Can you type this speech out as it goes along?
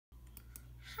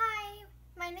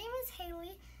name is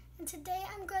Haley, and today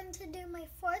I'm going to do my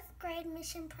 4th grade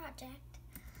mission project.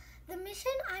 The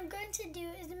mission I'm going to do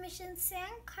is Mission San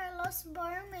Carlos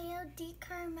Borromeo De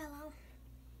Carmelo.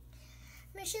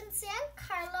 Mission San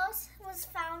Carlos was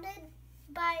founded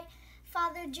by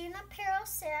Father Junipero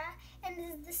Serra and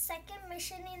is the second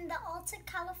mission in the Alta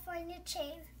California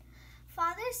chain.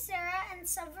 Father Serra and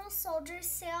several soldiers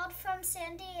sailed from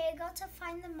San Diego to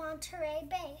find the Monterey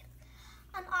Bay.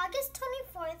 On August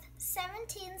 24th,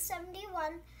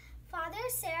 1771, Father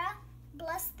Serra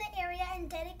blessed the area and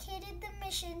dedicated the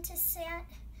mission to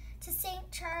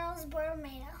St. Charles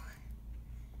Borromeo.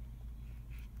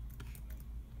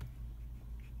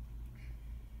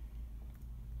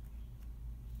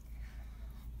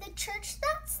 The church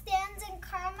that stands in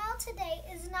Carmel today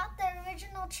is not the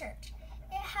original church.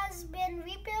 It has been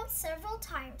rebuilt several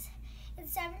times. In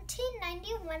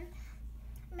 1791,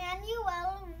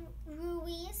 Manuel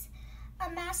Ruiz, a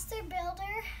master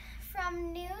builder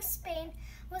from New Spain,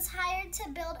 was hired to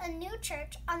build a new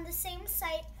church on the same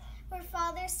site where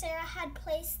Father Serra had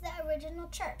placed the original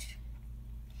church.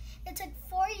 It took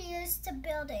 4 years to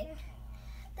building.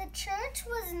 The church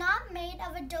was not made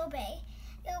of adobe.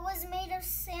 It was made of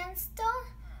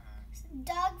sandstone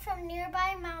dug from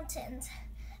nearby mountains.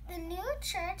 The new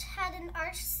church had an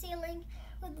arched ceiling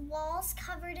with walls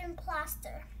covered in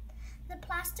plaster. The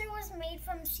plaster was made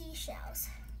from seashells.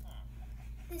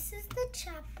 This is the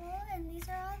chapel, and these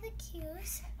are all the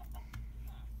cues.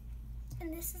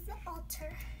 And this is the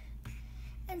altar.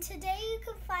 And today you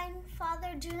can find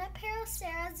Father Junipero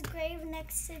Serra's grave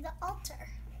next to the altar.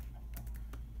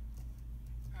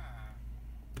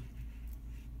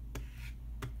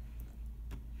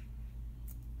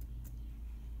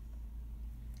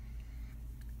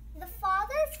 The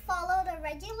fathers followed a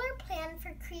regular plan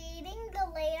for creating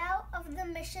the layout of the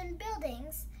mission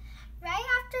buildings. Right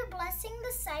after blessing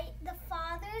the site, the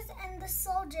fathers and the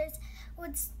soldiers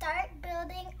would start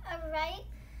building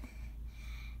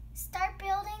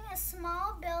a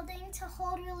small building to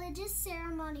hold religious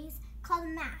ceremonies called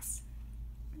Mass.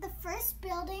 The first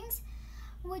buildings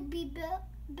would be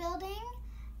building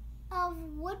of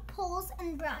wood poles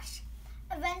and brush.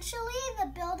 Eventually, the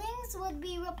buildings would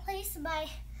be replaced by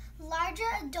larger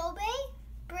adobe,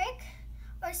 brick,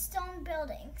 or stone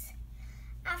buildings.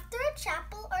 After a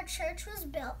chapel or church was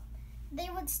built, they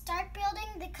would start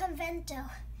building the convento,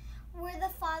 where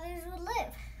the fathers would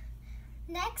live.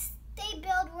 Next, they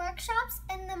built workshops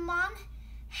in the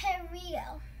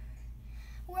Monjerio,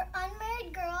 where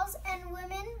unmarried girls and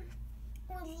women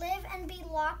would live and be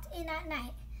locked in at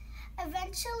night.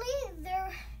 Eventually,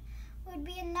 there would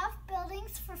be enough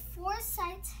buildings for 4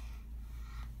 sites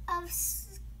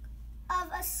of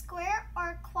a square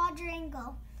or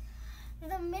quadrangle.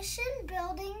 The mission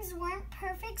buildings weren't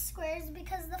perfect squares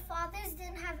because the fathers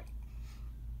didn't have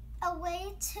a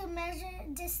way to measure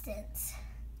distance.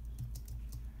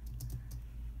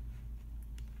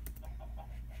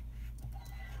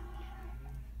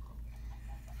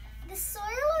 The soil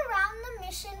around the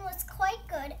mission was quite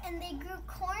good, and they grew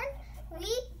corn,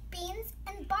 wheat, beans,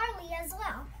 and barley as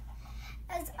well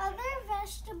as other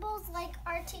vegetables like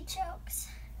artichokes.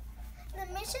 The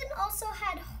mission also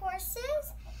had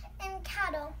horses and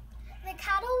cattle. The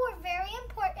cattle were very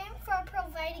important for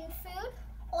providing food,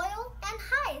 oil, and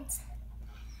hides.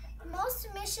 Most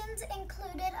missions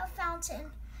included a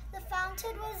fountain. The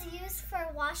fountain was used for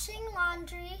washing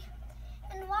laundry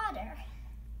and water.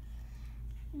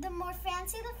 The more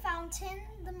fancy the fountain,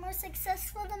 the more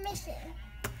successful the mission.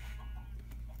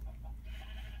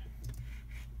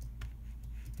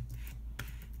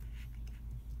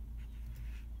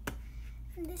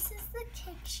 And this is the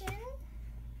kitchen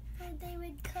where they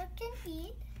would cook and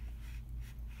eat.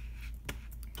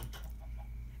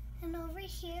 And over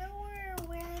here were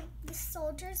where the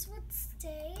soldiers would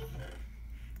stay.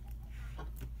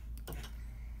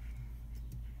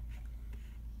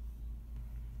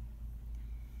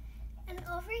 And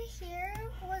over here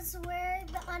was where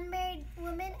the unmarried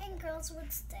women and girls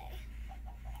would stay.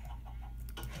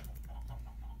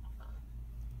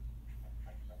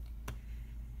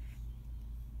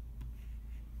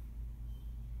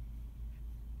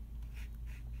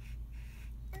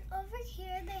 Over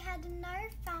here, they had another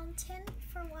fountain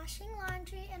for washing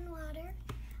laundry and water,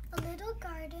 a little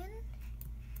garden,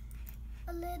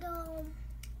 a little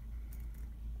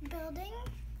building,